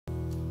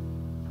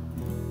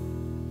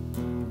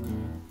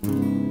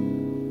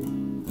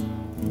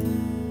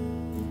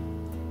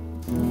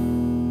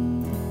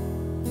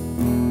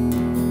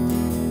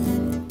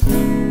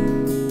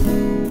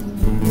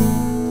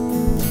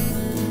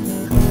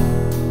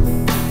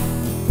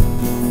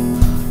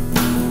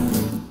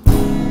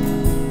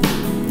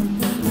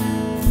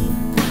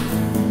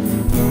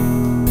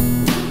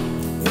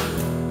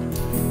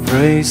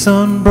Praise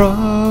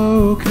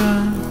unbroken,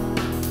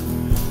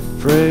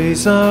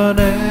 praise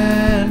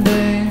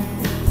unending.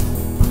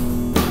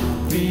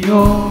 Be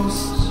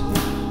yours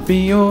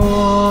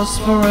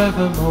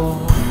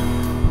forevermore.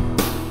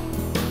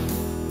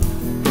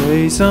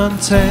 Praise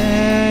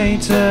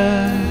untainted,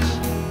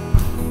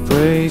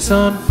 praise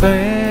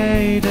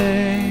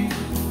unfading.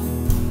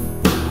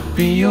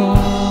 Be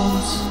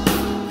yours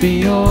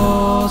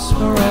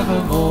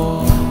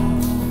forevermore.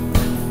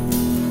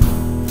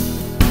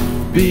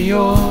 Be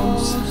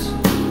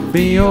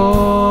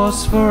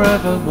yours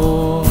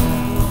forevermore.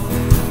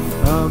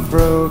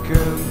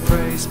 Unbroken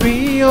praise,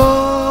 be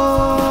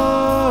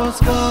yours,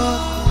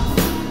 God,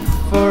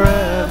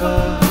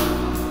 forever.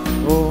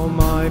 All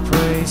my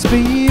praise,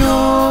 be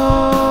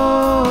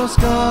yours,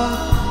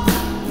 God,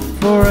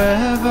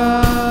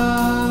 forever.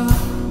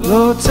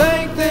 Lord,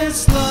 take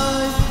this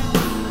life,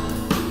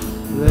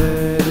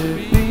 let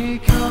it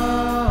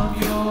become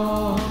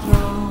your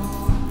throne.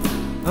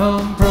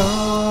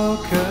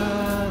 Unbroken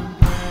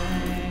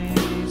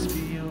praise,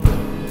 be yours.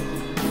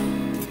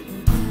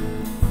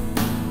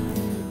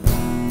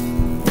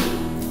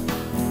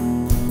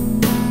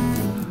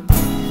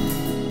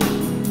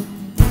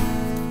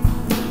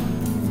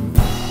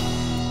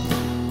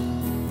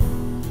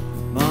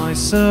 My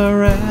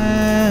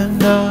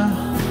surrender,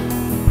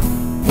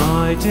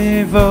 my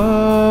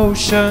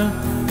devotion,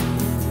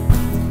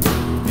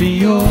 be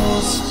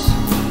yours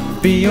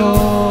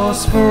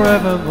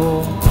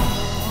forevermore.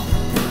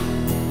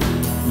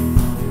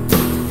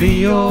 Be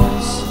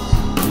yours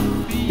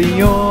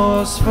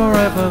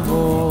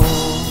forevermore.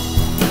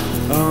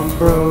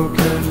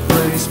 Unbroken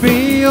praise,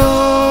 be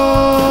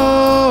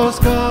yours,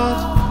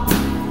 God,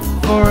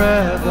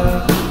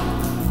 forever.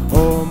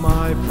 All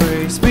my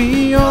praise,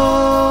 be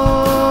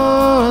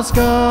yours,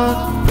 God,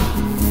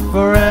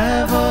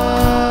 forever.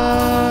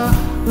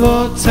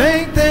 Lord,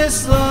 take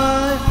this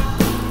life,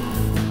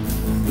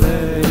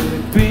 let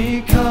it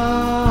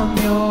become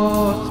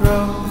your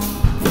throne.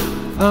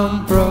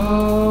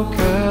 Unbroken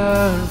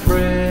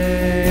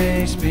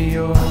praise, be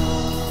yours.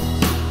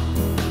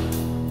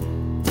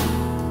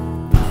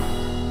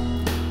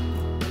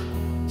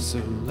 So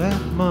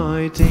let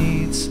my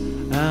deeds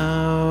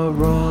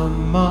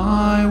outrun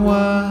my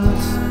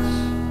words,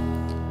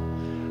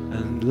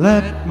 and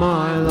let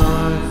my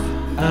life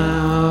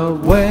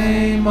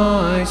outweigh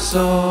my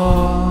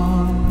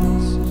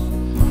songs.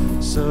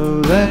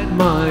 So let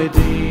my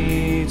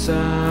deeds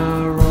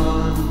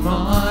outrun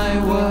my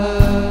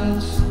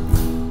words,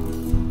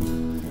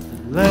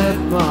 let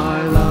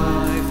my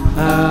life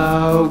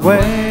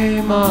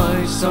outweigh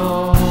my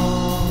songs.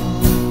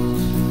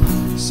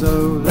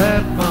 So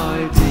let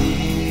my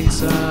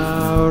deeds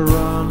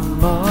outrun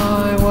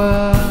my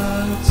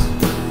words,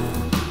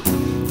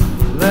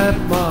 let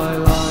my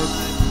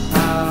life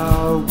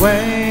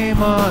outweigh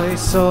my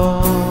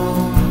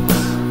songs.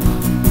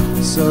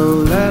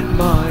 So let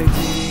my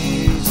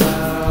deeds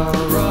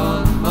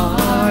outrun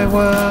my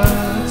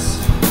words,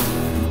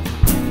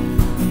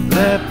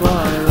 let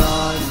my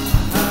life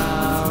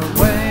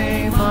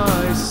outweigh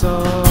my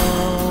songs.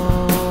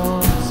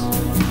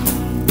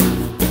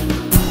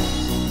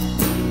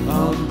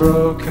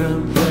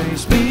 Unbroken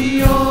praise, be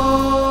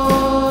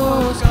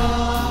yours,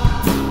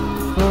 God,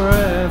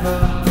 forever.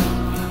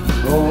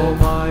 All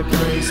my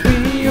praise,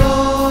 be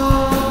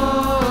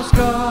yours,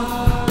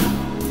 God,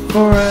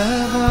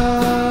 forever.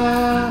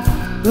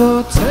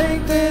 Lord,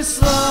 take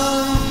this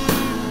life,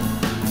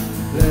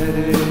 let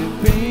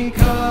it be